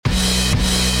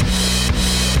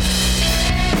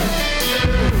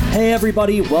Hey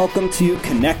everybody, welcome to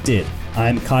Connected.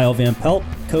 I'm Kyle Van Pelt,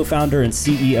 co-founder and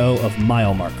CEO of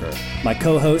MileMarker. My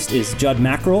co-host is Judd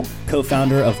Mackerel,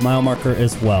 co-founder of MileMarker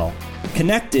as well.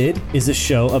 Connected is a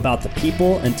show about the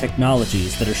people and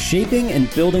technologies that are shaping and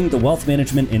building the wealth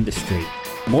management industry.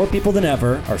 More people than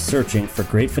ever are searching for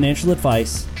great financial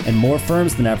advice, and more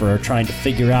firms than ever are trying to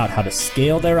figure out how to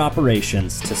scale their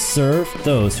operations to serve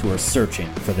those who are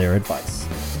searching for their advice.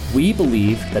 We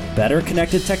believe that better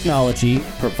connected technology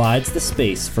provides the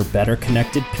space for better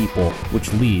connected people,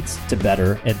 which leads to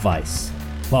better advice.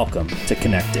 Welcome to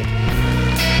Connected.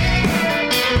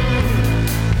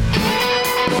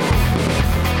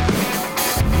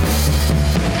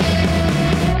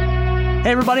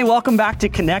 Hey everybody, welcome back to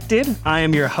Connected. I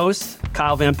am your host,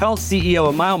 Kyle Van Pelt, CEO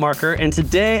of MileMarker, and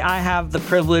today I have the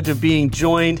privilege of being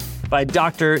joined by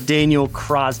Dr. Daniel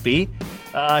Crosby.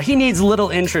 He needs little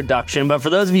introduction, but for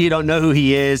those of you who don't know who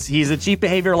he is, he's a Chief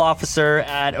Behavioral Officer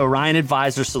at Orion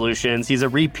Advisor Solutions. He's a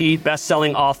repeat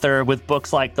best-selling author with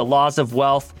books like The Laws of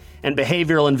Wealth and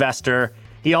Behavioral Investor.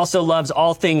 He also loves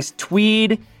all things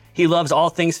Tweed. He loves all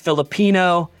things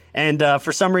Filipino. And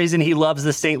for some reason, he loves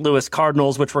the St. Louis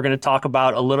Cardinals, which we're going to talk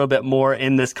about a little bit more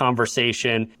in this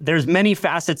conversation. There's many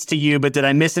facets to you, but did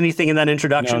I miss anything in that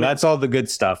introduction? No, that's all the good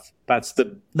stuff. That's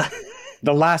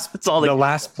the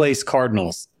last place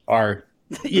Cardinals are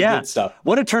the good stuff.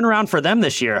 What a turnaround for them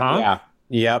this year, huh? Yeah.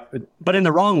 Yep. But in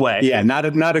the wrong way. Yeah, not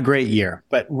a great year,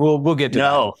 but we'll get to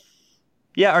that.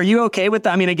 Yeah, are you okay with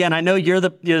that? I mean, again, I know you're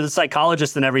the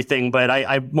psychologist and everything, but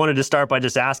I wanted to start by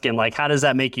just asking, like, how does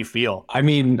that make you feel? I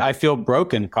mean, I feel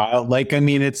broken, Kyle.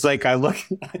 It's like I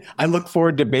look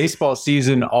forward to baseball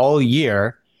season all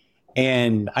year.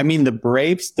 And I mean, the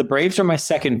Braves are my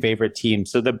second favorite team.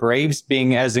 So the Braves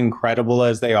being as incredible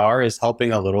as they are is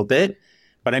helping a little bit.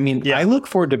 But I mean, I look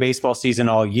forward to baseball season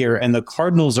all year, and the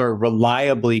Cardinals are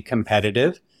reliably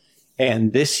competitive.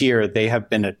 And this year they have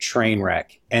been a train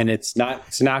wreck, and it's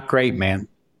not great, man.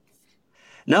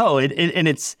 No,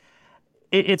 it's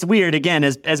weird. Again,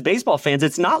 as baseball fans,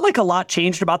 it's not like a lot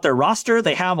changed about their roster.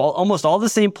 They have almost all the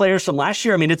same players from last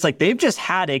year. I mean, it's like they've just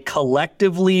had a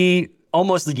collectively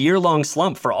almost year-long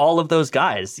slump for all of those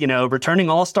guys. You know, returning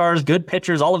all-stars, good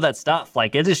pitchers, all of that stuff.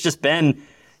 Like, it has just been.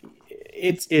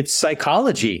 It's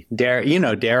psychology.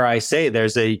 Dare I say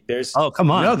there's oh, come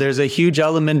on. No, there's a huge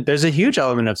element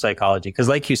of psychology, because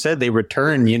like you said, they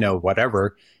return,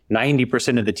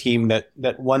 90% of the team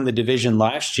that won the division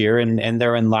last year, and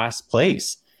they're in last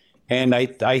place. And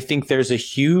I think there's a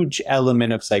huge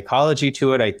element of psychology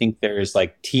to it. I think there's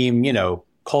like team,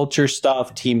 culture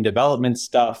stuff, team development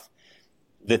stuff.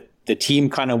 The team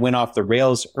kind of went off the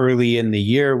rails early in the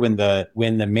year when the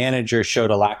manager showed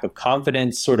a lack of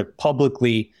confidence, sort of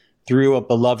publicly threw a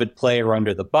beloved player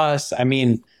under the bus. I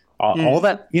mean, all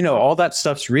that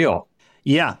stuff's real.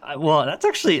 Yeah, well, that's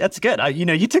good.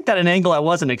 You took that an angle I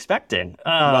wasn't expecting.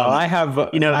 Well, I have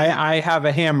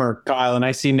a hammer, Kyle, and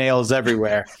I see nails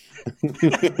everywhere.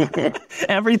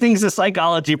 Everything's a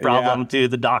psychology problem to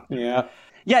the doctor. Yeah.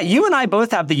 Yeah, you and I both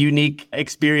have the unique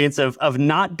experience of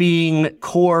not being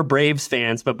core Braves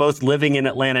fans, but both living in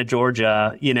Atlanta,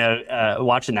 Georgia,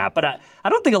 watching that. But I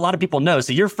don't think a lot of people know.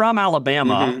 So you're from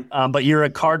Alabama, but you're a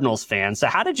Cardinals fan. So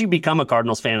how did you become a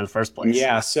Cardinals fan in the first place?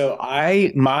 Yeah, so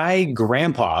my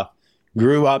grandpa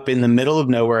grew up in the middle of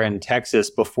nowhere in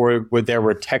Texas before there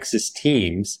were Texas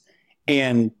teams.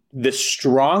 And the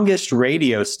strongest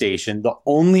radio station, the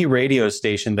only radio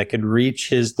station that could reach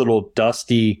his little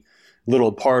dusty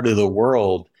little part of the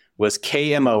world, was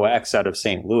KMOX out of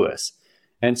St. Louis.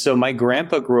 And so my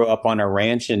grandpa grew up on a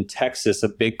ranch in Texas, a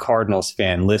big Cardinals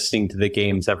fan, listening to the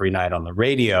games every night on the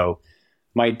radio.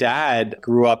 My dad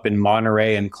grew up in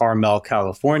Monterey and Carmel,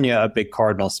 California, a big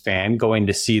Cardinals fan, going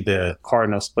to see the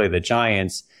Cardinals play the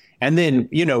Giants. And then,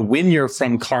 when you're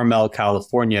from Carmel,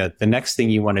 California, the next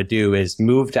thing you want to do is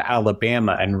move to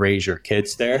Alabama and raise your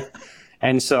kids there.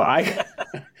 And so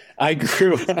I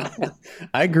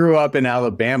grew up in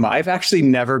Alabama. I've actually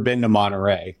never been to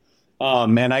Monterey.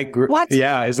 What?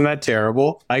 Yeah, isn't that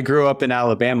terrible? I grew up in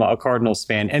Alabama, a Cardinals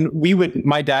fan, and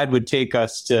my dad would take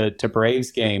us to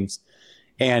Braves games,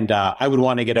 and I would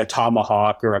want to get a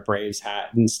tomahawk or a Braves hat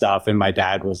and stuff, and my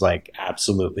dad was like,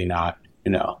 absolutely not,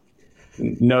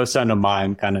 no son of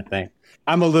mine kind of thing.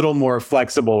 I'm a little more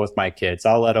flexible with my kids.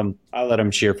 I'll let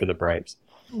them cheer for the Braves.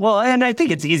 Well, and I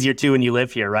think it's easier too when you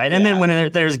live here, right? And then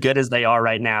when they're as good as they are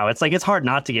right now, it's like it's hard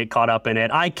not to get caught up in it.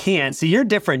 I can't. So you're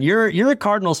different. You're a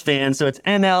Cardinals fan, so it's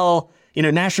NL,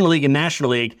 National League and National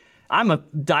League. I'm a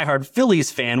diehard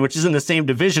Phillies fan, which is in the same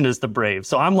division as the Braves.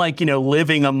 So I'm like,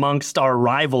 living amongst our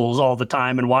rivals all the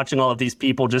time and watching all of these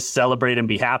people just celebrate and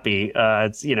be happy.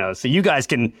 So you guys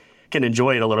can can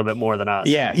enjoy it a little bit more than us.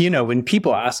 Yeah. When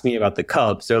people ask me about the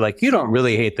Cubs, they're like, you don't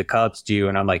really hate the Cubs, do you?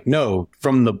 And I'm like, no,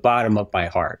 from the bottom of my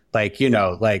heart. Like,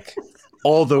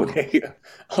 all the way,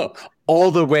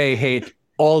 all the way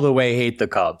hate the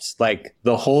Cubs. Like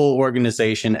the whole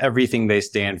organization, everything they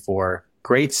stand for.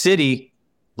 Great city.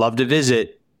 Love to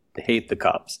visit. Hate the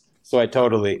Cubs. So I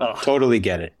totally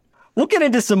get it. We'll get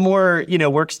into some more,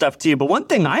 work stuff too. But one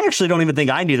thing, I actually don't even think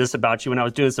I knew this about you when I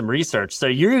was doing some research. So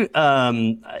you're,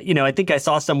 I think I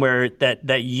saw somewhere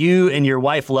that you and your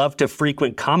wife love to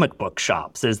frequent comic book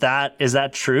shops. Is that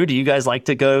true? Do you guys like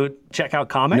to go check out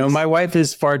comics? No, my wife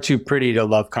is far too pretty to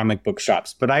love comic book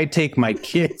shops, but I take my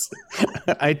kids.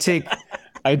 I take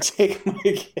my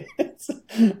kids.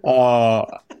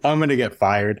 I'm gonna get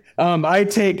fired. I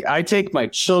take my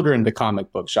children to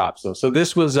comic book shops. So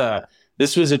this was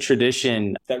a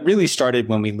tradition that really started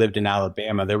when we lived in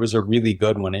Alabama. There was a really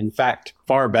good one. In fact,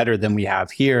 far better than we have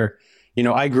here.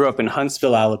 I grew up in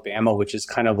Huntsville, Alabama, which is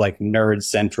kind of like nerd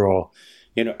central.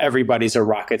 Everybody's a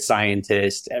rocket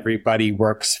scientist. Everybody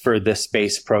works for the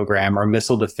space program or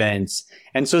missile defense.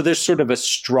 And so there's sort of a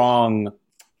strong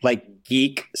like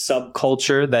geek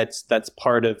subculture that's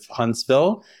part of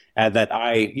Huntsville that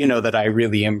I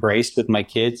really embraced with my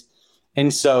kids.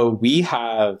 And so we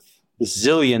have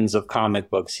zillions of comic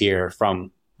books here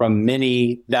from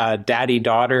many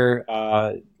daddy-daughter,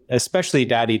 especially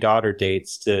daddy-daughter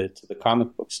dates to the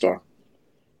comic book store.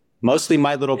 Mostly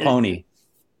My Little Pony.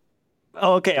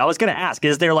 Oh, okay. I was going to ask,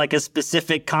 is there like a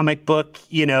specific comic book,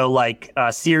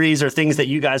 series or things that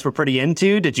you guys were pretty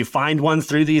into? Did you find one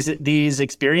through these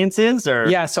experiences or?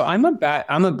 Yeah. So I'm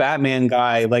a Batman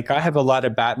guy. Like I have a lot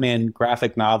of Batman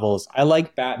graphic novels. I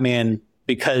like Batman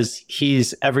because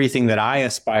he's everything that I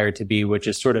aspire to be, which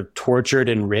is sort of tortured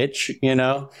and rich,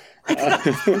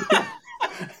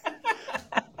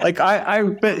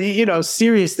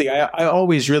 seriously, I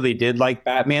always really did like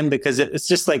Batman because it's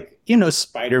just like,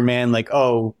 Spider-Man, like,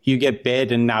 oh, you get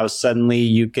bit and now suddenly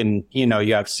you can, you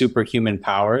have superhuman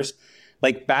powers.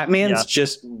 Like Batman's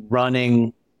just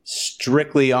running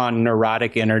strictly on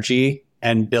neurotic energy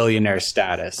and billionaire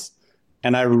status.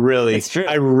 And I really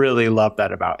love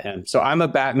that about him. So I'm a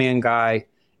Batman guy.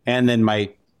 And then my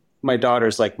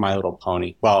daughter's like My Little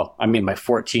Pony. Well, I mean, my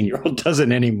 14-year-old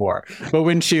doesn't anymore. But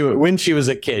when she was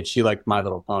a kid, she liked My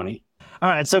Little Pony. All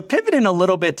right. So pivoting a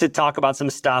little bit to talk about some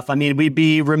stuff. I mean, we'd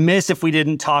be remiss if we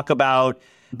didn't talk about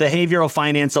behavioral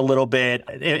finance a little bit.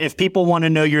 If people want to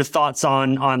know your thoughts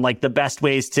on like the best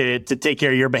ways to take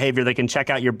care of your behavior, they can check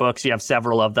out your books. You have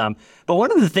several of them. But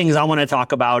one of the things I want to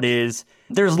talk about is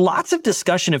there's lots of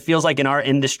discussion, it feels like, in our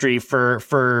industry for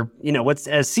what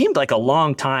has seemed like a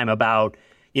long time about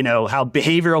how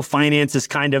behavioral finance is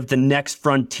kind of the next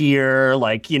frontier,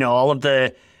 like, all of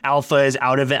the alpha is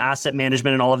out of asset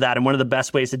management and all of that. And one of the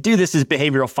best ways to do this is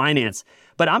behavioral finance.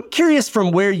 But I'm curious from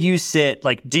where you sit,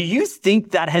 like, do you think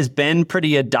that has been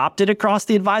pretty adopted across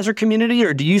the advisor community?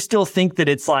 Or do you still think that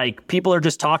it's like people are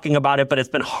just talking about it, but it's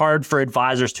been hard for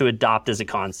advisors to adopt as a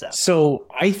concept? So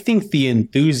I think the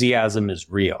enthusiasm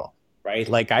is real. Right?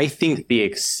 Like, I think the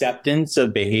acceptance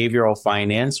of behavioral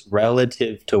finance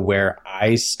relative to where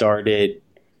I started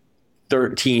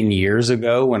 13 years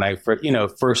ago when I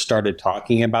first started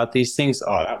talking about these things,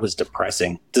 that was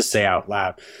depressing to say out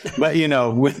loud. But,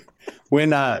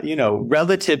 when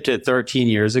relative to 13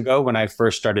 years ago, when I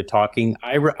first started talking,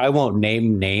 I won't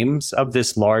name names of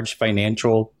this large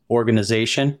financial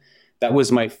organization. That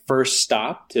was my first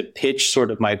stop to pitch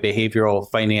sort of my behavioral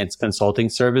finance consulting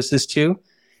services to.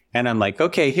 And I'm like,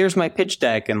 okay, here's my pitch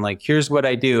deck. And like, here's what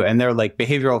I do. And they're like,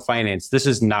 behavioral finance, this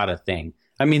is not a thing.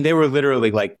 I mean, they were literally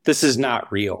like, this is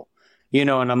not real, and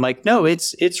I'm like, no,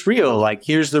 it's real. Like,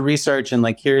 here's the research and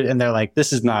they're like,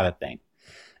 this is not a thing.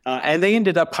 And they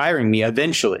ended up hiring me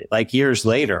eventually, like years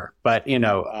later. But,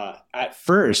 at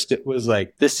first it was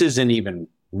like, this isn't even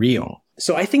real.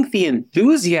 So I think the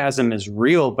enthusiasm is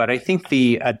real, but I think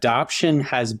the adoption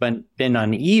has been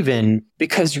uneven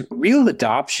because real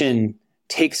adoption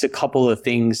takes a couple of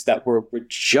things that we're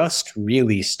just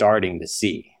really starting to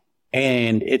see.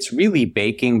 And it's really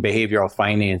baking behavioral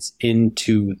finance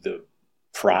into the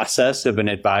process of an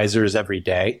advisor's every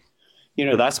day.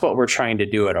 That's what we're trying to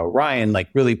do at Orion, like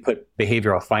really put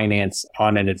behavioral finance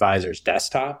on an advisor's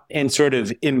desktop and sort of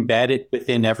embed it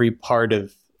within every part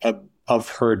of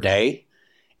her day.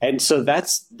 And so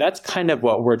that's kind of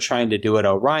what we're trying to do at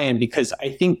Orion, because I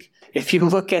think if you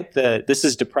look at this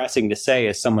is depressing to say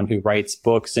as someone who writes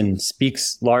books and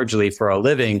speaks largely for a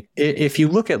living, if you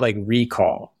look at like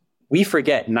recall, we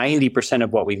forget 90%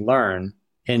 of what we learn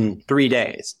in 3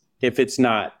 days if it's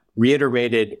not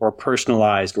reiterated or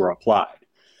personalized or applied.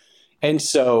 And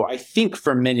so I think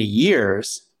for many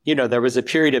years, there was a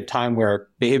period of time where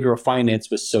behavioral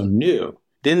finance was so new.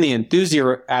 Then the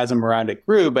enthusiasm around it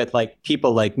grew, but like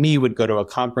people like me would go to a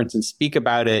conference and speak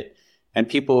about it, and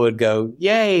people would go,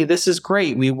 yay, this is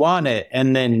great, we want it.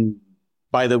 And then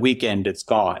by the weekend, it's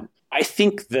gone. I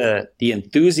think the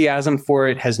enthusiasm for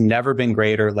it has never been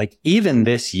greater. Like even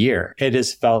this year, it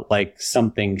has felt like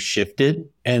something shifted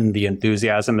and the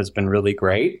enthusiasm has been really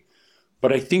great.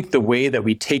 But I think the way that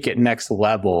we take it next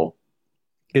level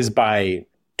is by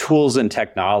tools and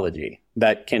technology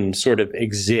that can sort of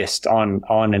exist on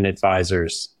an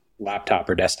advisor's laptop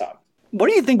or desktop. What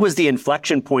do you think was the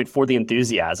inflection point for the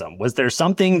enthusiasm? Was there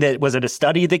something was it a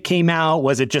study that came out?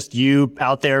 Was it just you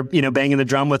out there, banging the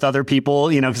drum with other people?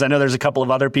 Because I know there's a couple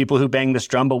of other people who bang this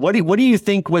drum, but what do you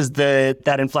think was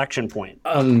that inflection point?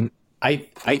 I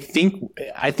think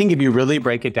if you really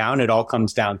break it down, it all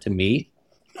comes down to me.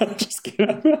 I'm just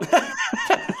kidding.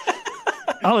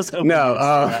 I was hoping.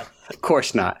 No, of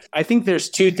course not. I think there's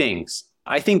two things.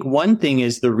 I think one thing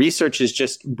is the research is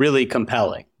just really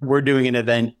compelling. We're doing an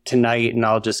event tonight, and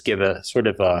I'll just give a sort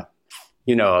of a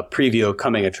preview of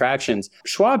coming attractions.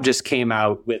 Schwab just came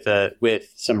out with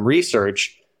some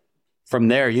research from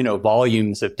their,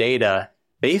 volumes of data.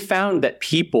 They found that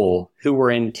people who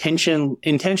were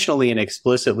intentionally and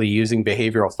explicitly using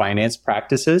behavioral finance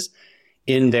practices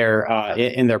in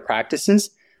their practices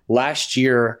last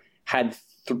year had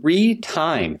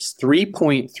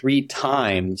 3.3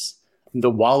 times the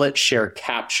wallet share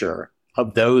capture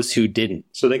of those who didn't.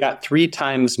 So they got 3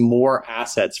 times more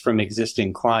assets from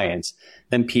existing clients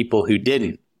than people who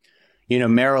didn't.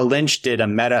 Merrill Lynch did a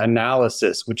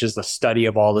meta-analysis, which is the study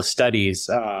of all the studies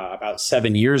about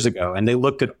 7 years ago. And they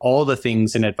looked at all the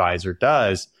things an advisor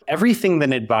does. Everything that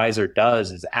an advisor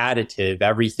does is additive,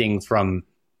 everything from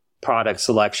product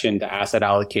selection to asset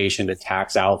allocation to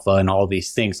tax alpha and all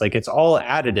these things. Like it's all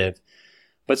additive.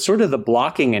 But sort of the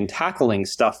blocking and tackling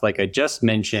stuff, like I just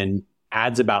mentioned,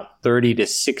 adds about 30 to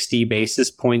 60 basis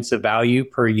points of value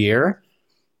per year.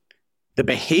 The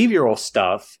behavioral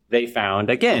stuff they found,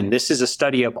 again, this is a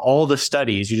study of all the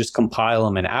studies. You just compile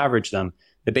them and average them.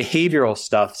 The behavioral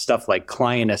stuff like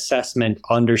client assessment,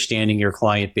 understanding your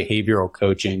client, behavioral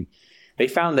coaching, they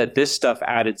found that this stuff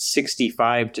added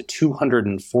 65 to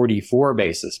 244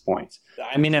 basis points.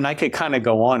 I mean, and I could kind of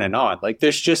go on and on. Like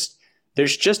there's just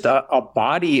a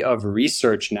body of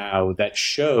research now that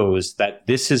shows that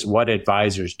this is what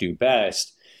advisors do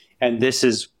best. And this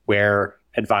is where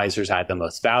advisors add the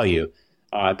most value.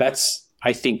 That's,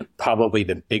 I think, probably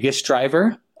the biggest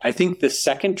driver. I think the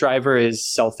second driver is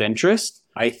self-interest.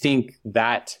 I think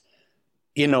that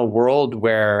in a world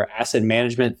where asset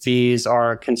management fees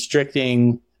are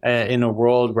constricting, in a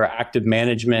world where active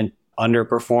management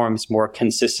underperforms more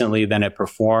consistently than it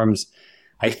performs,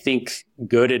 I think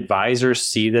good advisors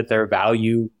see that their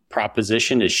value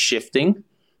proposition is shifting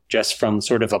just from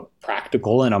sort of a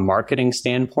practical and a marketing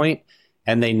standpoint.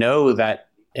 And they know that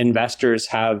investors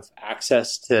have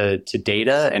access to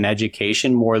data and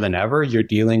education more than ever. You're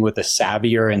dealing with a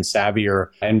savvier and savvier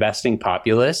investing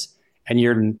populace, and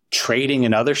your trading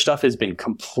and other stuff has been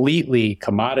completely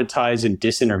commoditized and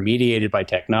disintermediated by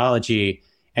technology.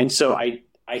 And so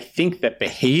I think that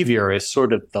behavior is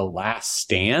sort of the last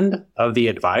stand of the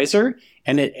advisor,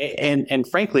 and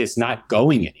frankly, it's not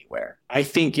going anywhere. I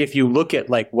think if you look at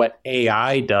like what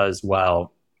AI does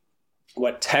well,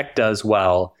 what tech does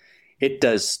well, it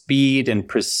does speed and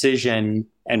precision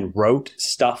and rote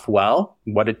stuff well.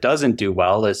 What it doesn't do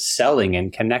well is selling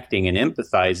and connecting and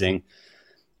empathizing.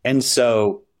 And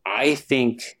so I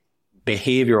think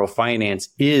behavioral finance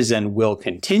is and will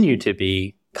continue to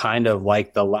be kind of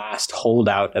like the last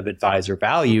holdout of advisor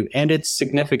value, and it's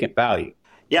significant value.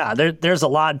 Yeah, there's a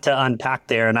lot to unpack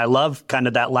there. And I love kind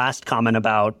of that last comment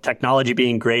about technology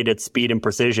being great at speed and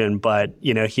precision, but,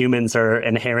 humans are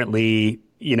inherently,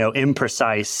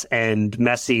 imprecise and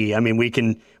messy. I mean, we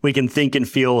can think and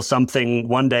feel something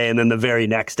one day and then the very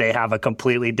next day have a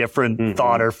completely different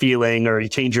thought or feeling, or you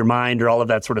change your mind or all of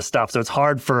that sort of stuff. So it's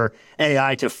hard for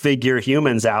AI to figure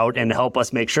humans out and help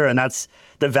us make sure. And that's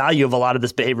the value of a lot of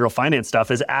this behavioral finance stuff,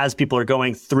 is as people are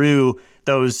going through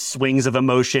those swings of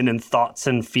emotion and thoughts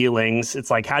and feelings,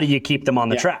 it's like, how do you keep them on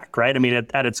the track, right? I mean,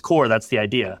 at its core, that's the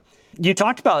idea. You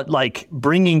talked about like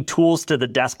bringing tools to the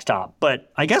desktop,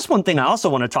 but I guess one thing I also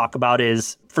want to talk about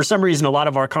is, for some reason, a lot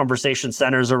of our conversation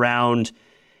centers around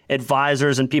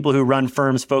advisors and people who run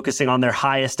firms focusing on their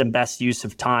highest and best use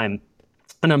of time.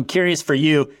 And I'm curious for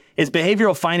you, is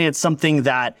behavioral finance something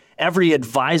that every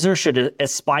advisor should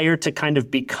aspire to kind of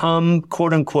become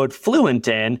quote unquote fluent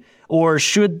in, or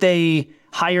should they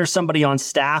hire somebody on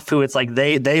staff who it's like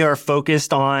they are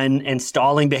focused on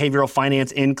installing behavioral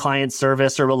finance in client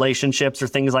service or relationships or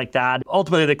things like that.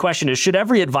 Ultimately, the question is, should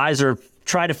every advisor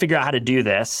try to figure out how to do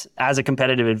this as a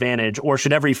competitive advantage, or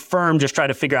should every firm just try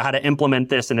to figure out how to implement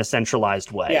this in a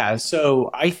centralized way? Yeah,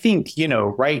 so I think,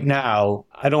 right now,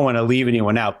 I don't want to leave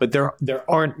anyone out, but there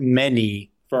aren't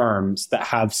many firms that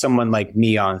have someone like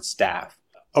me on staff.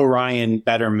 Orion,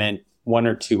 Betterment, one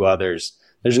or two others.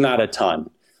 There's not a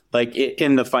ton, like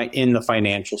in the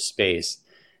financial space.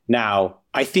 Now,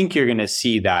 I think you're going to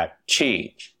see that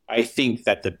change. I think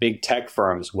that the big tech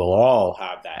firms will all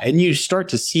have that. And you start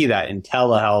to see that in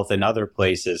telehealth and other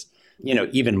places,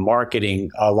 even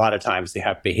marketing. A lot of times they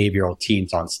have behavioral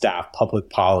teams on staff. Public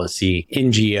policy,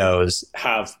 NGOs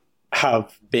have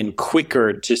been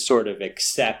quicker to sort of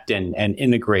accept and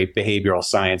integrate behavioral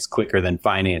science quicker than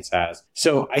finance has.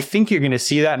 So I think you're going to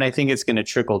see that, and I think it's going to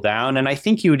trickle down. And I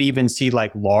think you would even see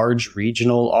like large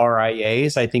regional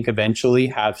RIAs, I think eventually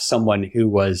have someone who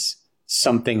was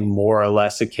something more or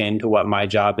less akin to what my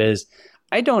job is.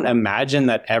 I don't imagine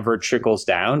that ever trickles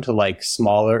down to like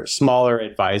smaller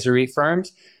advisory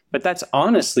firms, but that's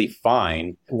honestly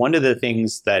fine. One of the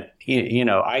things that,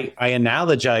 I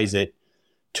analogize it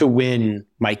to when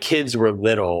my kids were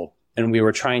little and we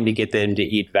were trying to get them to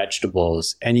eat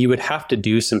vegetables, and you would have to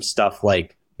do some stuff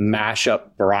like mash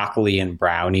up broccoli and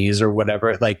brownies or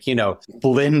whatever, like,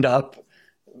 blend up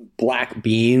black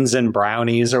beans and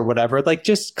brownies or whatever, like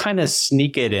just kind of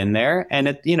sneak it in there. And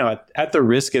at the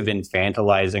risk of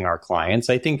infantilizing our clients,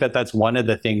 I think that that's one of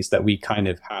the things that we kind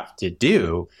of have to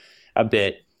do a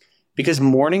bit, because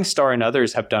Morningstar and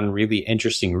others have done really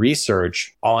interesting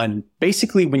research on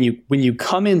basically when you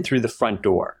come in through the front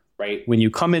door, right? When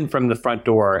you come in from the front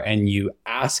door and you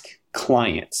ask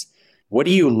clients, what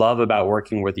do you love about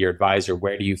working with your advisor?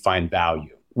 Where do you find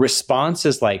value? Response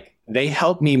is like, they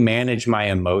help me manage my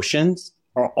emotions,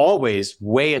 are always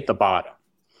way at the bottom.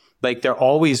 Like they're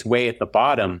always way at the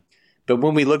bottom. But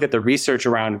when we look at the research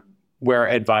around where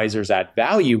advisors add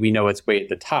value, we know it's way at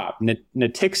the top.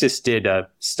 Natixis did a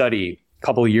study a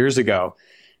couple of years ago,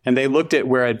 and they looked at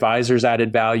where advisors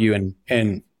added value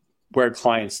and where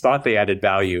clients thought they added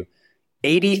value.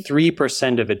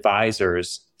 83% of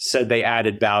advisors said they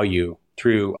added value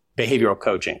through behavioral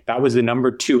coaching. That was the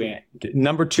number two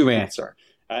answer.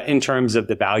 In terms of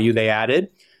the value they added,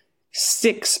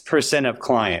 6% of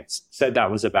clients said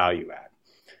that was a value add.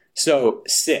 So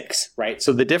 6, right?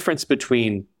 So the difference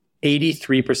between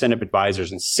 83% of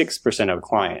advisors and 6% of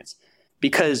clients,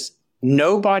 because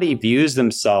nobody views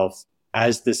themselves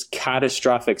as this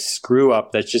catastrophic screw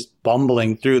up that's just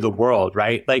bumbling through the world,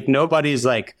 right? Like nobody's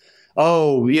like,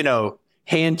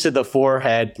 hand to the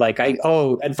forehead, like,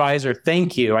 advisor,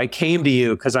 thank you. I came to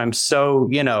you because I'm so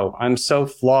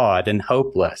flawed and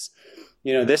hopeless.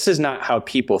 This is not how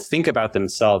people think about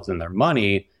themselves and their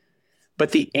money,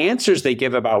 but the answers they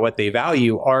give about what they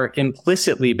value are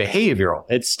implicitly behavioral.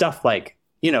 It's stuff like,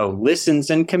 listens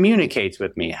and communicates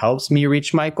with me, helps me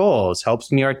reach my goals, helps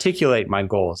me articulate my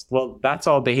goals. Well, that's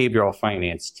all behavioral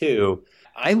finance too.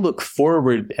 I look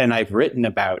forward to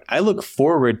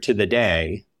the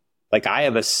day. Like I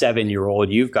have a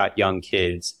 7-year-old, you've got young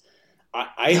kids.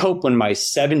 I hope when my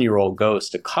 7-year-old goes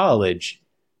to college,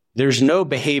 there's no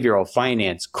behavioral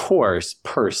finance course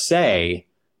per se.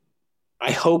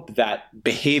 I hope that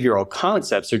behavioral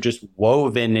concepts are just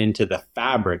woven into the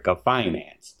fabric of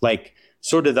finance. Like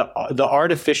sort of the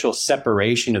artificial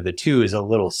separation of the two is a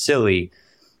little silly.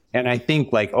 And I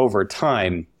think like over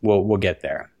time, we'll get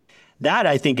there. That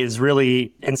I think is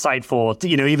really insightful,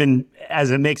 even as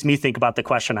it makes me think about the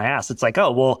question I asked. It's like, oh,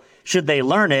 well, should they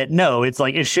learn it? No, it's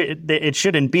like it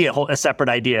shouldn't be a separate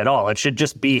idea at all. It should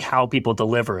just be how people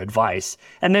deliver advice.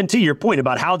 And then to your point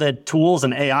about how the tools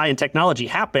and AI and technology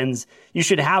happens, you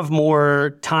should have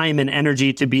more time and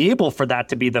energy to be able for that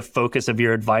to be the focus of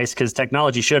your advice, because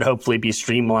technology should hopefully be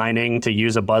streamlining, to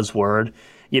use a buzzword,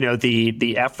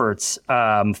 the efforts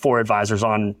for advisors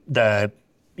on the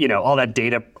all that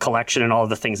data collection and all of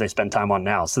the things they spend time on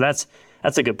now. So that's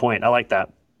a good point. I like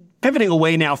that. Pivoting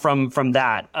away now from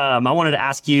that, I wanted to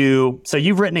ask you, so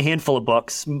you've written a handful of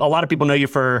books. A lot of people know you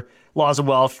for Laws of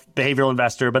Wealth, Behavioral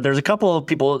Investor, but there's a couple of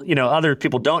people, other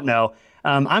people don't know.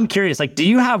 I'm curious, like, do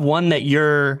you have one that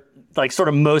you're like sort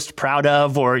of most proud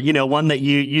of, or, one that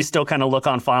you still kind of look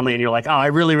on fondly and you're like, oh, I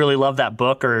really, really love that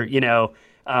book, or,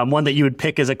 one that you would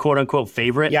pick as a quote unquote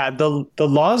favorite? Yeah, the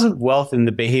Laws of Wealth and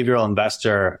the Behavioral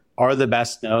Investor are the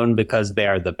best known because they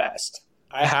are the best.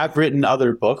 I have written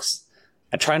other books.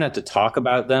 I try not to talk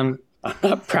about them. I'm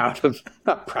not proud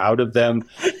of them.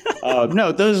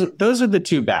 No, those are the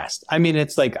two best. I mean,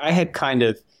 it's like I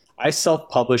I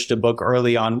self-published a book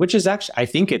early on, which is actually, I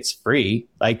think it's free.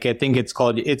 Like, I think it's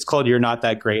called You're Not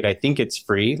That Great. I think it's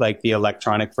free, like the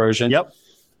electronic version. Yep.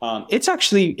 It's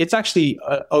actually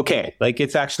okay. Like,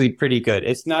 it's actually pretty good.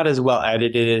 It's not as well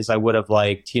edited as I would have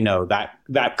liked.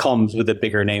 That comes with a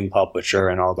bigger name publisher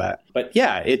and all that. But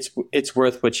yeah, it's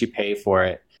worth what you pay for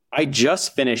it. I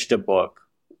just finished a book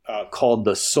called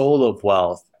The Soul of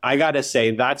Wealth. I gotta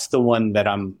say, that's the one that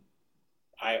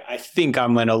I think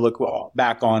I'm going to look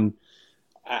back on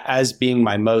as being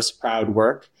my most proud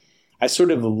work. I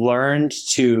sort of learned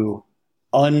to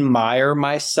unmire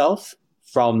myself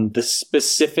from the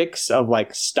specifics of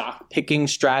like stock picking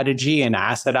strategy and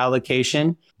asset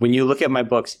allocation. When you look at my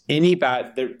books,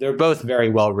 they're both very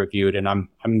well reviewed, and I'm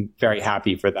very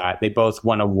happy for that. They both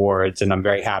won awards, and I'm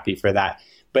very happy for that.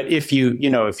 But if you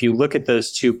look at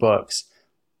those two books,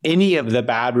 any of the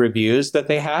bad reviews that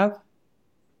they have,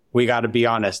 we got to be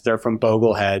honest, they're from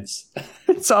Bogleheads.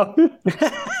 So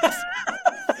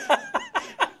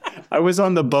I was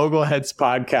on the Bogleheads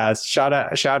podcast.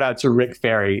 Shout out to Rick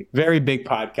Ferry. Very big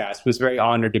podcast. Was very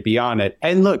honored to be on it.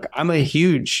 And look, I'm a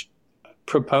huge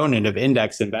proponent of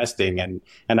index investing and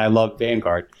I love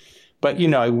Vanguard. But,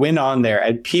 I went on there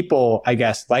and people, I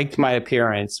guess, liked my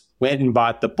appearance, went and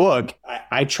bought the book.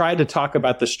 I tried to talk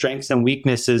about the strengths and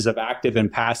weaknesses of active and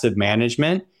passive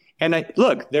management. And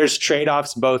look, there's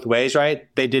trade-offs both ways, right?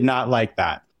 They did not like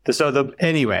that.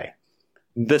 Anyway,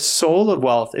 The Soul of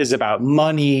Wealth is about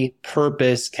money,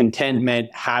 purpose,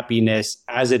 contentment, happiness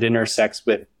as it intersects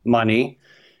with money.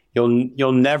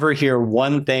 You'll never hear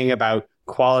one thing about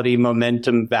quality,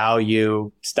 momentum,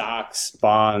 value, stocks,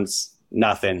 bonds,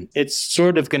 nothing. It's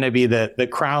sort of going to be the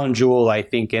crown jewel, I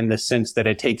think, in the sense that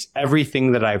it takes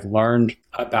everything that I've learned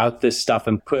about this stuff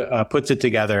and puts it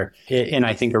together in,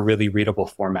 I think, a really readable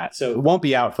format. So it won't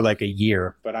be out for like a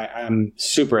year, but I'm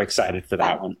super excited for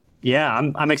that one. Yeah,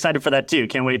 I'm excited for that too.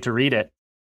 Can't wait to read it.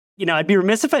 I'd be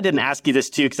remiss if I didn't ask you this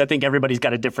too, because I think everybody's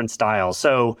got a different style.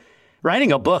 So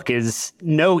writing a book is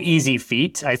no easy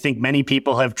feat. I think many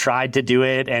people have tried to do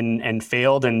it and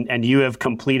failed, and you have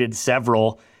completed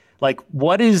several. Like,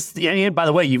 and by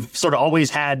the way, you've sort of always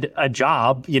had a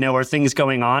job, or things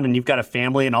going on, and you've got a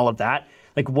family and all of that.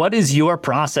 Like, what is your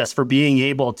process for being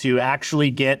able to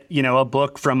actually get, a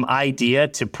book from idea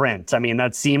to print? I mean,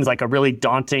 that seems like a really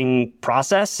daunting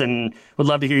process, and would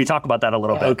love to hear you talk about that a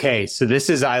little bit. Okay, so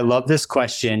I love this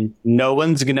question. No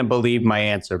one's going to believe my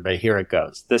answer, but here it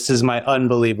goes. This is my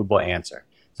unbelievable answer.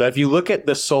 So if you look at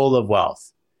The Soul of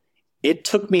Wealth, it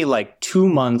took me like 2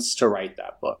 months to write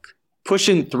that book,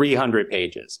 pushing 300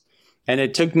 pages. And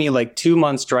it took me like 2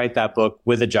 months to write that book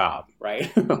with a job,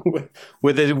 right?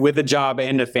 with a job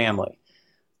and a family.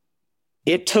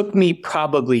 It took me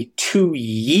probably 2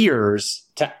 years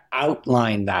to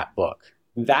outline that book.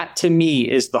 That to me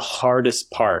is the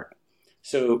hardest part.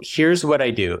 So here's what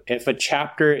I do. If a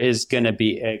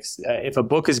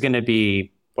book is going to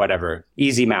be whatever,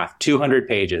 easy math, 200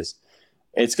 pages,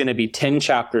 it's going to be 10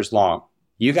 chapters long.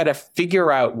 You got to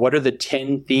figure out what are the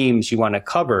 10 themes you want to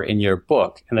cover in your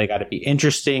book. And they got to be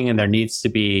interesting, and there needs to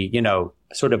be,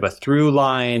 sort of a through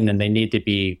line, and they need to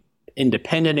be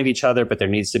independent of each other, but there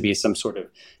needs to be some sort of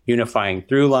unifying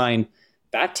through line.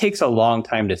 That takes a long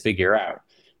time to figure out.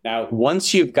 Now,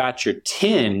 once you've got your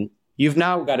 10, you've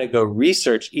now got to go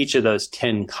research each of those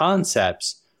 10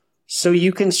 concepts so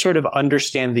you can sort of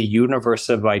understand the universe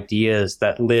of ideas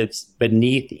that lives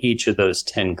beneath each of those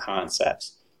 10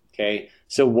 concepts. Okay.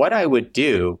 So what I would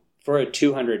do for a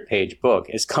 200-page book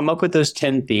is come up with those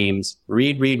 10 themes,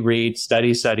 read,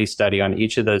 study on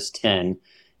each of those 10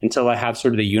 until I have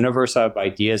sort of the universe of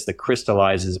ideas that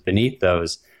crystallizes beneath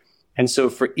those. And so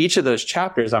for each of those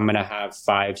chapters, I'm going to have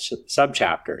 5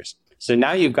 sub-chapters. So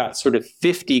now you've got sort of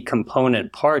 50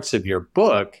 component parts of your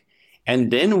book. And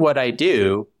then what I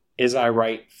do is I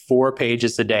write 4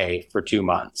 pages a day for 2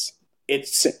 months. It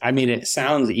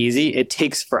sounds easy. It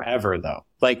takes forever though.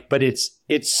 But it's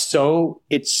so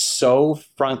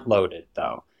front loaded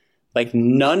though. Like,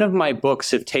 none of my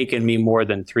books have taken me more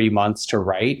than 3 months to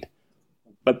write.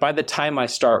 But by the time I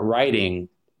start writing,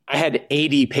 I had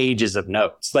 80 pages of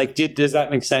notes. Like, does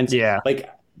that make sense? Yeah. Like,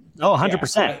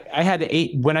 100%. Yeah, I had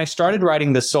when I started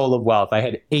writing The Soul of Wealth, I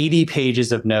had 80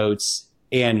 pages of notes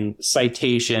and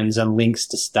citations and links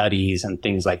to studies and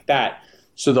things like that.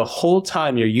 So the whole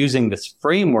time you're using this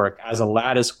framework as a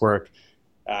lattice work,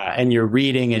 and you're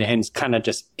reading and kind of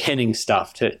just pinning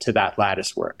stuff to that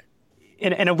lattice work.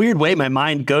 In a weird way, my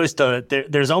mind goes to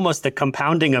there's almost the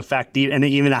compounding effect, and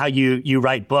even how you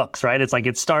write books, right? It's like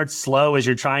it starts slow as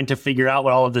you're trying to figure out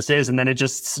what all of this is, and then it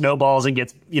just snowballs and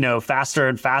gets faster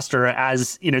and faster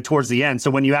as towards the end.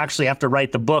 So when you actually have to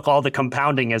write the book, all the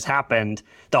compounding has happened,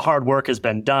 the hard work has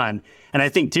been done, and I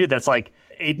think too that's like,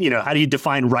 how do you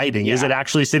define writing? Yeah. Is it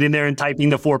actually sitting there and typing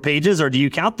the 4 pages, or do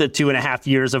you count the 2.5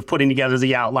 years of putting together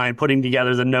the outline, putting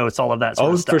together the notes, all of that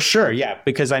sort of stuff? Oh, for sure. Yeah.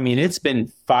 Because it's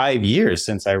been 5 years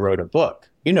since I wrote a book.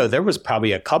 There was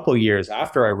probably a couple years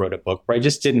after I wrote a book where I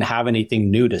just didn't have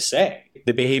anything new to say.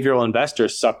 The behavioral investor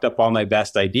sucked up all my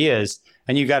best ideas,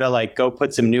 and you got to go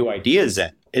put some new ideas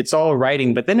in. It's all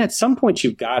writing, but then at some point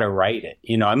you've got to write it.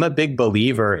 I'm a big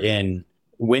believer in,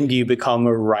 when do you become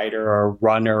a writer or a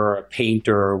runner or a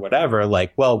painter or whatever?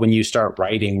 When you start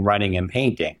writing, running, and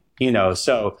painting,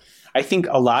 So I think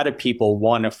a lot of people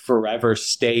want to forever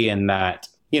stay in that,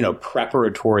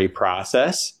 preparatory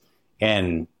process.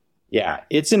 And yeah,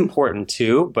 it's important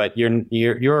too, but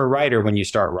you're a writer when you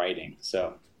start writing.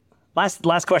 So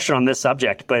last question on this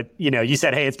subject, but you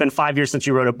said, hey, it's been 5 years since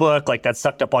you wrote a book, that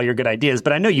sucked up all your good ideas.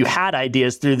 But I know you had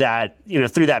ideas through that,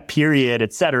 through that period,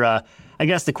 et cetera. I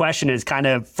guess the question is kind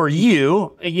of for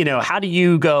you, how do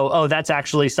you go, oh, that's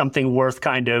actually something worth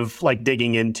kind of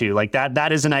digging into,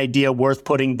 that is an idea worth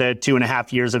putting the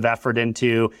 2.5 years of effort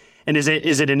into. And is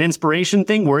it an inspiration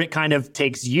thing where it kind of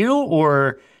takes you,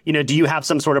 or, do you have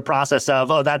some sort of process of,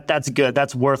 oh, that's good,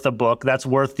 that's worth a book, that's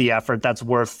worth the effort, that's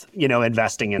worth,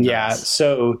 investing in? Yeah.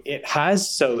 So it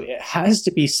has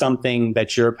to be something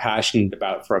that you're passionate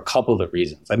about for a couple of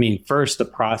reasons. First, the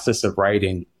process of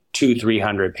writing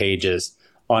 200-300 pages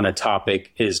on a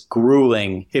topic is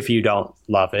grueling if you don't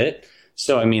love it.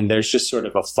 So, there's just sort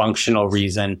of a functional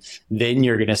reason. Then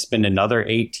you're going to spend another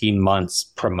 18 months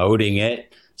promoting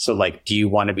it. So do you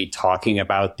want to be talking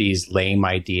about these lame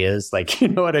ideas? You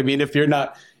know what I mean? If you're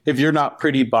not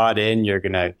pretty bought in,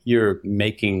 you're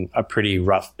making a pretty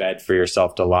rough bed for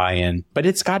yourself to lie in. But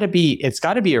it's got to be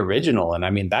original.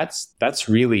 And that's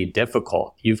really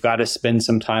difficult. You've got to spend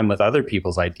some time with other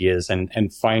people's ideas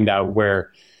and find out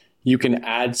where you can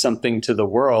add something to the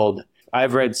world.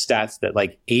 I've read stats that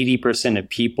 80% of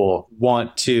people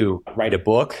want to write a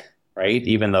book, right?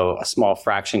 Even though a small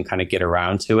fraction kind of get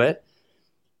around to it.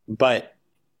 But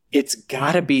it's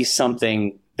got to be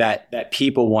something that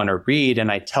people want to read. And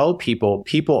I tell people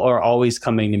are always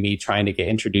coming to me trying to get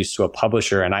introduced to a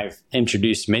publisher. And I've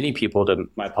introduced many people to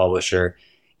my publisher.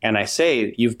 And I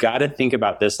say, you've got to think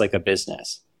about this like a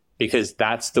business, because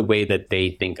that's the way that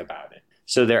they think about it.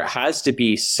 So there has to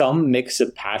be some mix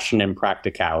of passion and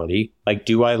practicality.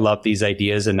 Do I love these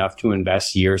ideas enough to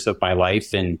invest years of my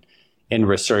life in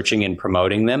researching and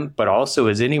promoting them? But also,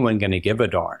 is anyone going to give a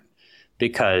darn?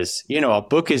 Because, a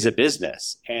book is a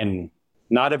business, and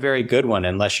not a very good one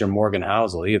unless you're Morgan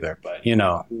Housel either. But,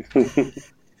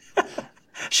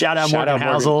 Shout out Morgan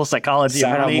Housel, Psychology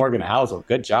Shout of Money. out Morgan Housel.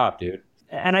 Good job, dude.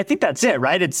 And I think that's it,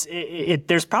 right?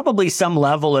 There's probably some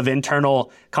level of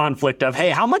internal conflict of,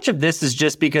 hey, how much of this is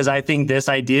just because I think this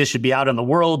idea should be out in the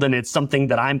world and it's something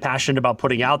that I'm passionate about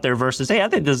putting out there, versus, hey, I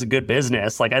think this is a good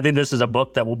business. I think this is a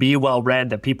book that will be well read,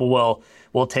 that people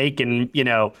will take. And,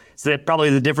 so that probably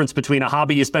the difference between a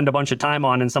hobby you spend a bunch of time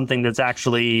on and something that's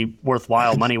actually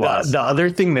worthwise money-wise. The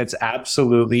other thing that's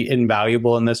absolutely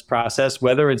invaluable in this process,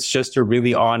 whether it's just a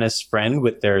really honest friend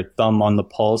with their thumb on the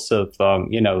pulse of,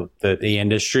 the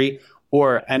industry,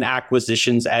 or an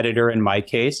acquisitions editor in my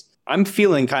case, I'm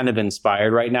feeling kind of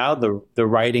inspired right now. The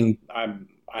writing, I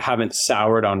haven't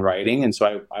soured on writing. And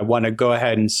so I want to go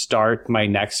ahead and start my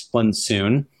next one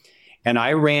soon. And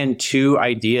I ran 2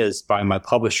 ideas by my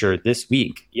publisher this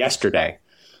week, yesterday.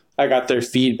 I got their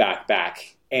feedback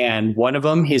back. And one of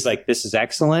them, he's like, this is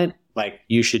excellent.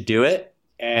 You should do it.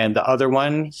 And the other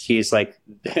one, he's like,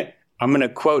 I'm going to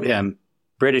quote him,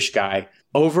 British guy,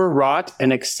 overwrought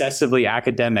and excessively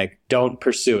academic. Don't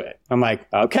pursue it. I'm like,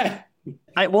 okay.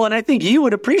 And I think you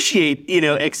would appreciate,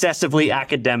 excessively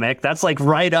academic. That's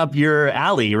right up your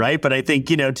alley, right? But I think,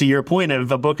 to your point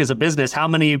of a book as a business, how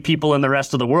many people in the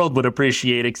rest of the world would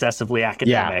appreciate excessively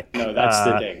academic? Yeah, no, that's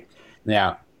the thing.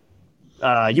 Yeah.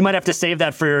 You might have to save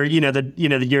that for your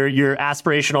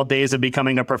aspirational days of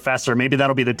becoming a professor. Maybe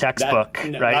that'll be the textbook,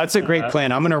 right? That's a great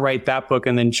plan. I'm going to write that book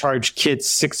and then charge kids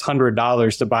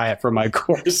 $600 to buy it for my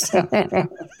course.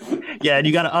 Yeah, and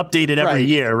you got to update it every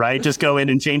year, right? Just go in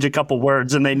and change a couple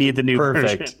words, and they need the new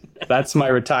version. That's my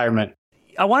retirement.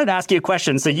 I wanted to ask you a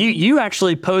question. So you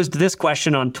actually posed this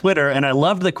question on Twitter, and I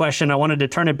loved the question. I wanted to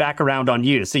turn it back around on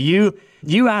you. So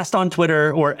you asked on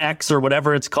Twitter, or X, or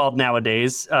whatever it's called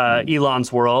nowadays,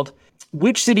 Elon's world,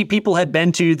 which city people had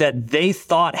been to that they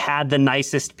thought had the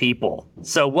nicest people.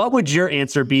 So what would your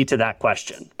answer be to that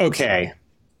question? Okay.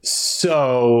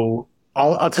 So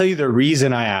I'll tell you the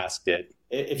reason I asked it.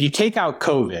 If you take out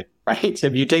COVID, right?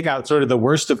 If you take out sort of the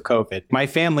worst of COVID, my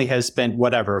family has spent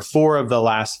 4 of the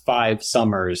last 5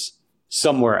 summers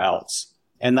somewhere else.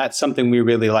 And that's something we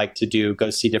really like to do,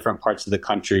 go see different parts of the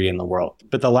country and the world.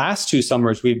 But the last 2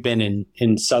 summers we've been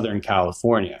in Southern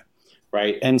California,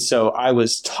 right? And so I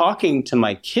was talking to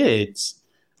my kids.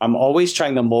 I'm always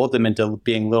trying to mold them into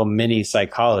being little mini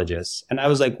psychologists. And I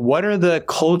was like, what are the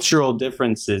cultural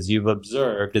differences you've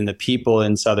observed in the people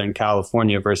in Southern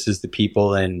California versus the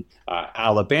people in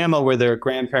Alabama, where their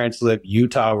grandparents live,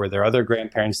 Utah, where their other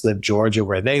grandparents live, Georgia,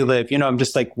 where they live? You know, I'm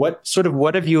just like, what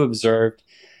have you observed?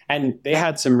 And they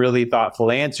had some really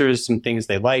thoughtful answers, some things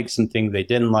they liked, some things they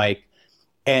didn't like.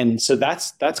 And so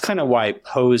that's kind of why I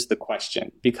posed the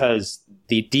question, because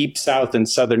the Deep South and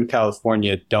Southern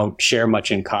California don't share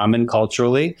much in common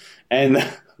culturally. And,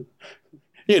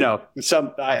 you know,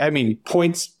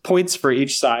 points for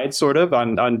each side sort of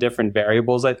on different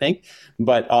variables, I think.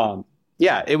 But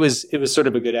yeah, it was sort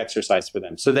of a good exercise for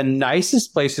them. So the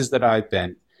nicest places that I've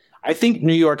been, I think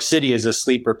New York City is a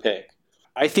sleeper pick.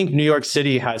 I think New York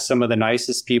City has some of the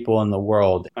nicest people in the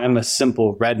world. I'm a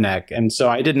simple redneck. And so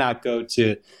I did not go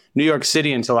to New York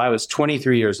City until I was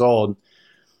 23 years old.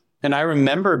 And I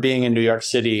remember being in New York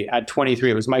City at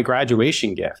 23. It was my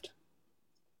graduation gift.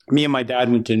 Me and my dad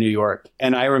went to New York.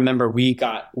 And I remember we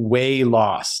got way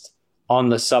lost on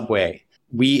the subway.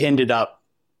 We ended up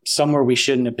somewhere we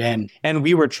shouldn't have been. And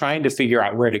we were trying to figure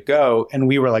out where to go. And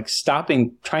we were like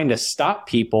trying to stop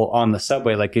people on the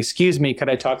subway. Like, excuse me, could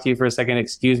I talk to you for a second?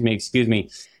 Excuse me.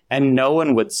 And no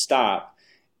one would stop.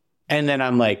 And then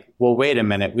I'm like, well, wait a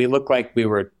minute. We look like we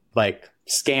were like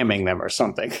scamming them or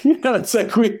something. You know, it's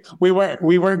like we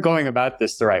weren't going about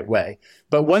this the right way.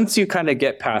 But once you kind of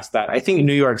get past that, I think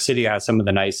New York City has some of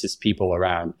the nicest people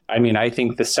around. I mean, I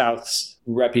think the South's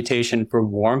reputation for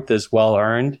warmth is well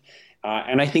earned.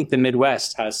 And I think the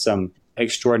Midwest has some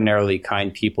extraordinarily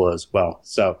kind people as well.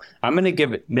 So I'm going to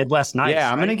give it Midwest nice.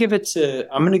 Yeah, I'm going to give it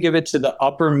to the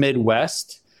upper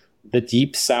Midwest, the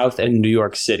Deep South, and New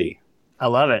York City. I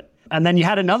love it. And then you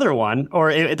had another one,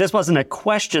 this wasn't a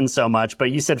question so much, but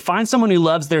you said, find someone who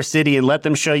loves their city and let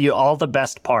them show you all the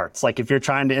best parts. Like if you're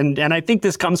trying to, and I think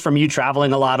this comes from you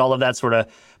traveling a lot, all of that sort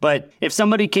of, but if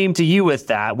somebody came to you with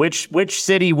that, which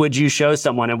city would you show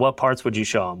someone and what parts would you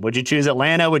show them? Would you choose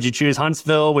Atlanta? Would you choose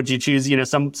Huntsville? Would you choose,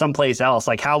 someplace else?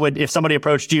 Like if somebody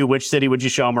approached you, which city would you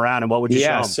show them around and what would you show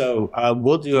them? So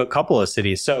we'll do a couple of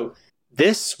cities. So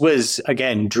this was,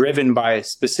 again, driven by a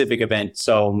specific event.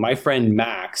 So my friend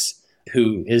Max,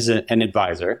 who is an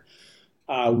advisor,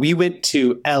 we went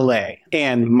to LA,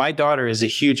 and my daughter is a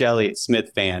huge Elliott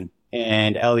Smith fan,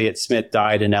 and Elliott Smith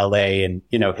died in LA, and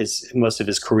most of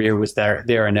his career was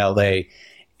there in LA,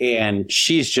 and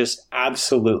she's just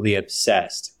absolutely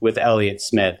obsessed with Elliott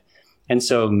Smith. And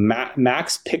so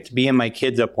Max picked me and my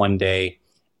kids up one day,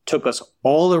 took us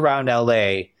all around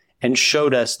LA, and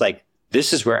showed us, like,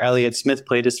 this is where Elliott Smith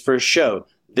played his first show.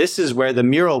 This is where the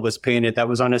mural was painted that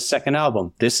was on his second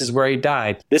album. This is where he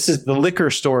died. This is the liquor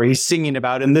store he's singing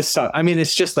about in this song. I mean,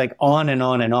 it's just like on and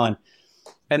on and on.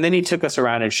 And then he took us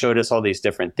around and showed us all these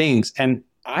different things. And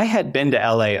I had been to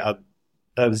LA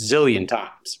a zillion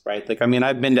times, right? Like, I mean,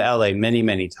 I've been to LA many,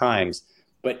 many times,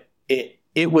 but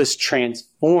it was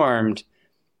transformed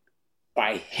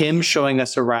by him showing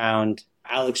us around.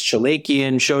 Alex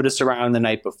Chalakian showed us around the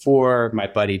night before. My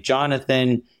buddy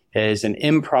Jonathan is an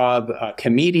improv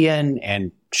comedian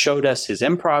and showed us his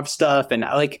improv stuff. And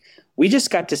we just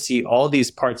got to see all these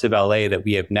parts of LA that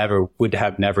we would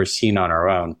have never seen on our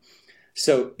own.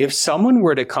 So if someone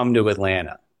were to come to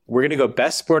Atlanta, we're going to go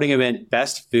best sporting event,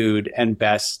 best food, and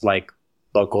best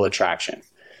local attraction.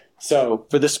 So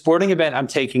for the sporting event, I'm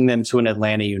taking them to an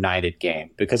Atlanta United game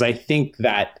because I think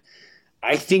that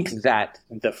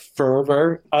the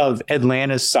fervor of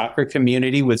Atlanta's soccer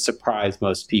community would surprise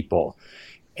most people.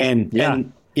 And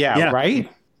right?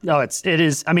 No, it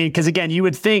is. I mean, because again, you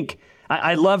would think,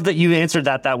 I love that you answered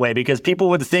that way because people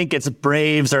would think it's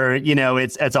Braves or,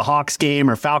 it's a Hawks game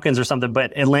or Falcons or something.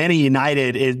 But Atlanta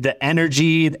United, is the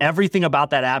energy, everything about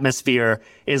that atmosphere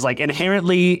is like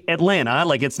inherently Atlanta.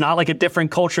 Like it's not like a different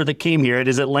culture that came here. It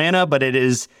is Atlanta, but it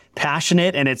is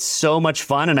passionate and it's so much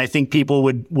fun. And I think people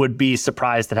would be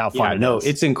surprised at how fun it is.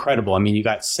 It's incredible. I mean, you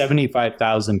got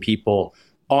 75,000 people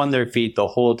on their feet the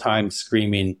whole time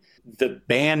screaming. The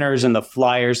banners and the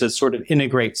flyers that sort of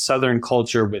integrate Southern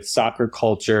culture with soccer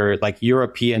culture, like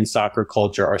European soccer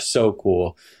culture, are so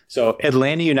cool. So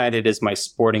Atlanta United is my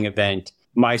sporting event.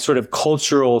 my sort of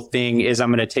cultural thing is I'm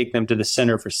going to take them to the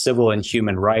Center for Civil and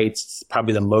Human Rights. It's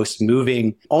probably the most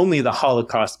moving. Only the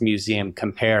Holocaust Museum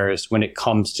compares when it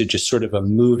comes to just sort of a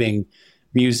moving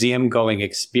museum going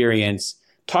experience.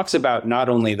 Talks about not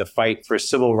only the fight for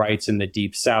civil rights in the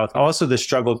Deep South, also the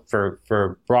struggle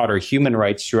for broader human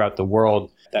rights throughout the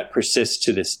world that persists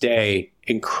to this day.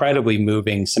 Incredibly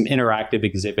moving, some interactive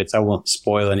exhibits. I won't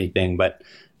spoil anything, but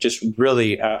just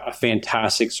really a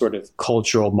fantastic sort of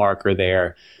cultural marker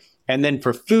there. And then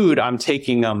for food, I'm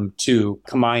taking them to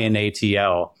Kamayan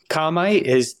ATL. Kamay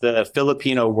is the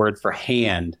Filipino word for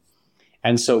hand.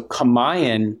 And so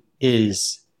Kamayan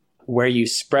is where you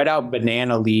spread out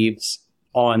banana leaves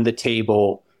on the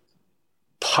table,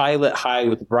 pile it high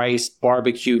with rice,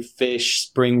 barbecue, fish,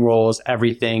 spring rolls,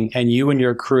 everything. And you and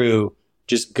your crew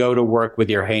just go to work with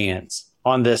your hands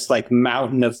on this like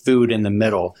mountain of food in the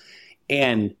middle.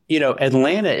 And,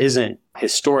 Atlanta isn't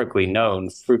historically known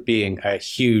for being a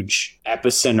huge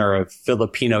epicenter of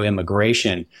Filipino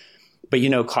immigration. But,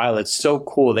 Kyle, it's so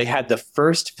cool. They had the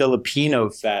first Filipino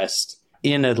fest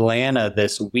in Atlanta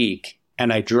this week.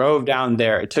 And I drove down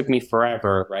there. It took me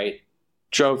forever, right?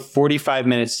 Drove 45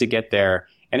 minutes to get there.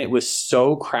 And it was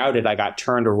so crowded, I got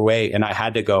turned away and I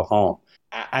had to go home.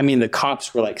 I mean, the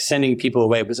cops were like sending people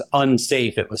away. It was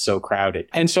unsafe. It was so crowded.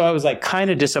 And so I was like kind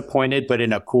of disappointed, but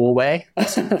in a cool way,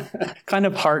 kind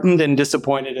of heartened and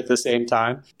disappointed at the same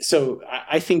time. So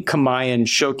I think Kamayan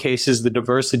showcases the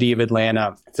diversity of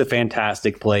Atlanta. It's a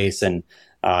fantastic place and,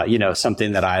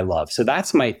 something that I love. So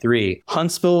that's my 3.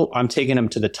 Huntsville, I'm taking them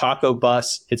to the taco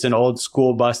bus. It's an old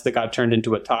school bus that got turned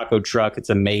into a taco truck. It's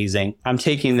amazing. I'm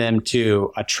taking them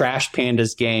to a Trash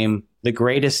Pandas game, the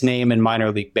greatest name in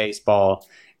minor league baseball.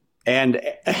 And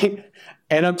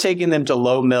I'm taking them to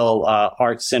Low Mill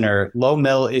Art Center. Low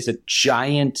Mill is a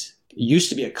giant, used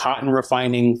to be a cotton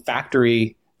refining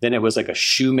factory. Then it was like a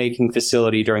shoemaking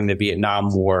facility during the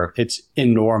Vietnam War. It's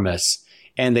enormous.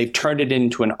 And they've turned it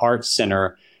into an art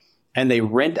center. And they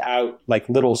rent out like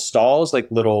little stalls, like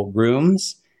little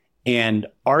rooms. And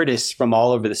artists from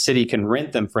all over the city can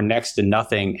rent them for next to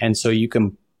nothing. And so you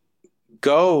can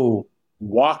go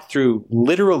walk through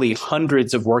literally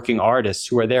hundreds of working artists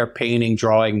who are there painting,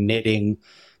 drawing, knitting,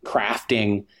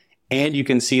 crafting, and you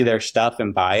can see their stuff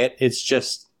and buy it.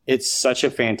 It's such a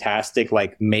fantastic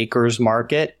like makers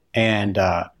market and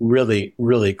really,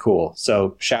 really cool.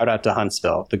 So shout out to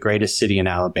Huntsville, the greatest city in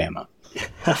Alabama.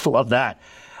 I love that.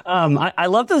 I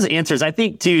love those answers. I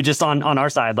think too, just on our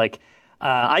side, like,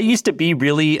 I used to be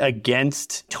really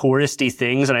against touristy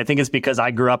things. And I think it's because I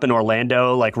grew up in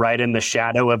Orlando, like right in the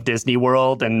shadow of Disney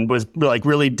World, and was like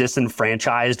really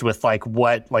disenfranchised with like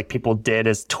what like people did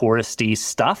as touristy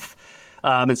stuff.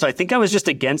 And so I think I was just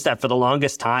against that for the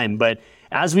longest time. But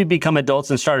as we've become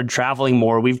adults and started traveling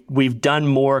more, we've done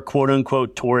more quote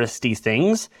unquote touristy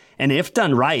things. And if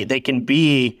done right, they can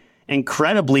be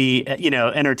incredibly,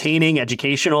 entertaining,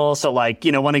 educational. So like,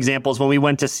 one example is when we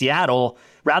went to Seattle,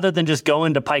 rather than just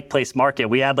going to Pike Place Market,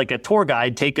 we had like a tour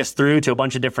guide take us through to a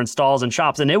bunch of different stalls and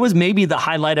shops. And it was maybe the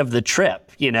highlight of the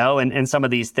trip, and some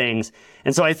of these things.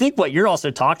 And so I think what you're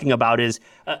also talking about is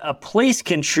a place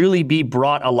can truly be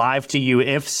brought alive to you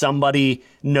if somebody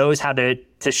knows how to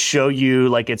show you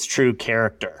like its true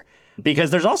character.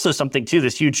 Because there's also something too,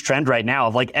 this huge trend right now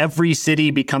of like every city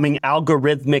becoming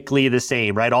algorithmically the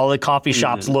same, right? All the coffee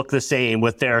shops look the same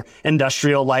with their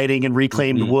industrial lighting and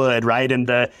reclaimed wood, right? And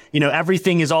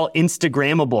everything is all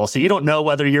Instagrammable. So you don't know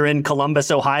whether you're in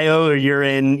Columbus, Ohio, or you're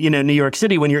in, New York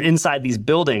City when you're inside these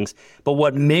buildings. But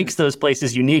what makes those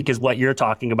places unique is what you're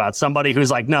talking about. Somebody who's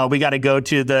like, no, we got to go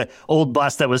to the old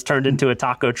bus that was turned into a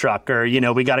taco truck, or,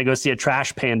 we got to go see a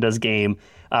Trash Pandas game.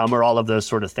 Or all of those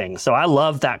sort of things. So I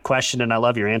love that question and I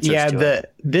love your answers to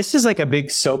it. This is like a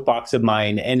big soapbox of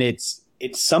mine, and it's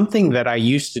something that I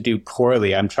used to do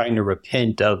poorly. I'm trying to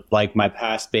repent of like my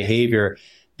past behavior,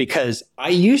 because I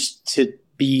used to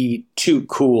be too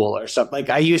cool or something. Like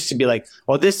I used to be like,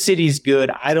 well, this city's good.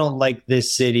 I don't like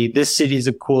this city. This city's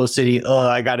a cool city. Oh,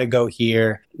 I got to go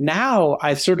here. Now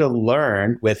I've sort of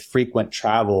learned with frequent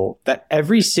travel that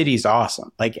every city's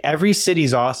awesome. Like every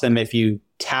city's awesome if you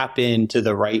tap into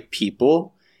the right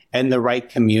people and the right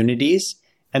communities.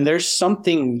 And there's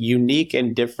something unique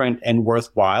and different and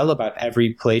worthwhile about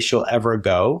every place you'll ever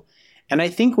go. And I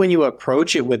think when you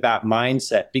approach it with that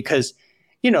mindset, because,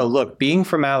 look, being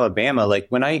from Alabama, like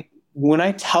when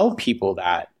I tell people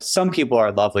that, some people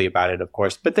are lovely about it, of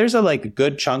course, but there's a like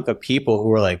good chunk of people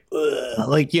who are like, ugh,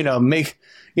 like,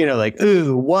 like,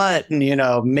 ooh, what?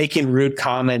 And, making rude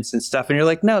comments and stuff. And you're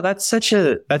like, no, that's such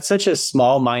a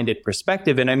small-minded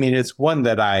perspective. And I mean, it's one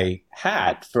that I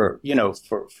had for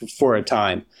a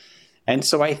time. And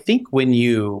so I think when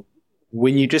you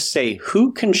when you just say,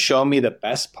 who can show me the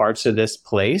best parts of this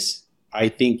place? I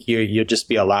think you'll just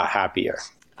be a lot happier.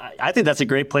 I think that's a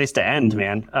great place to end,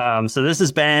 man. So this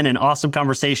has been an awesome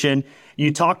conversation.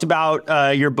 You talked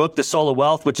about your book, The Soul of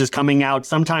Wealth, which is coming out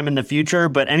sometime in the future,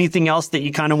 but anything else that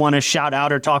you kind of want to shout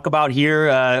out or talk about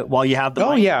here while you have the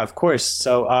mic? Yeah, of course.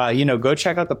 So, go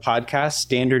check out the podcast.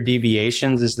 Standard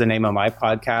Deviations is the name of my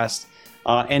podcast.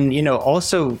 And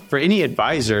also for any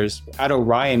advisors at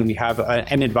Orion, we have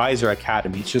an advisor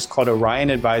academy. It's just called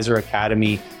Orion Advisor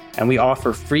Academy. And we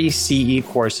offer free CE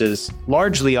courses,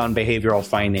 largely on behavioral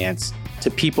finance, to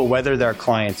people, whether they're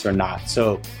clients or not.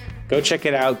 So go check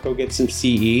it out. Go get some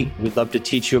CE. We'd love to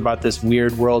teach you about this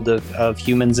weird world of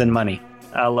humans and money.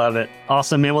 I love it.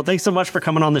 Awesome, man. Well, thanks so much for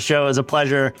coming on the show. It was a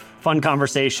pleasure, fun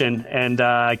conversation, and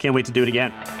I can't wait to do it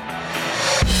again.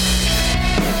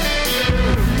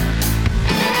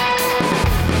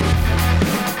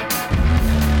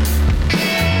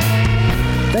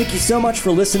 Thank you so much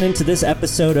for listening to this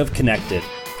episode of Connected.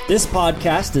 This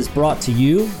podcast is brought to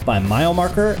you by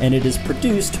MileMarker, and it is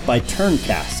produced by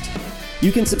Turncast.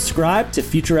 You can subscribe to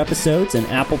future episodes in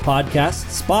Apple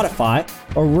Podcasts, Spotify,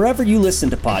 or wherever you listen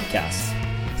to podcasts.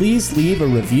 Please leave a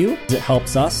review. It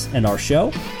helps us and our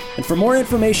show. And for more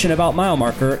information about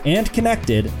MileMarker and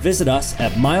Connected, visit us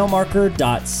at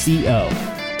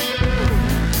milemarker.co.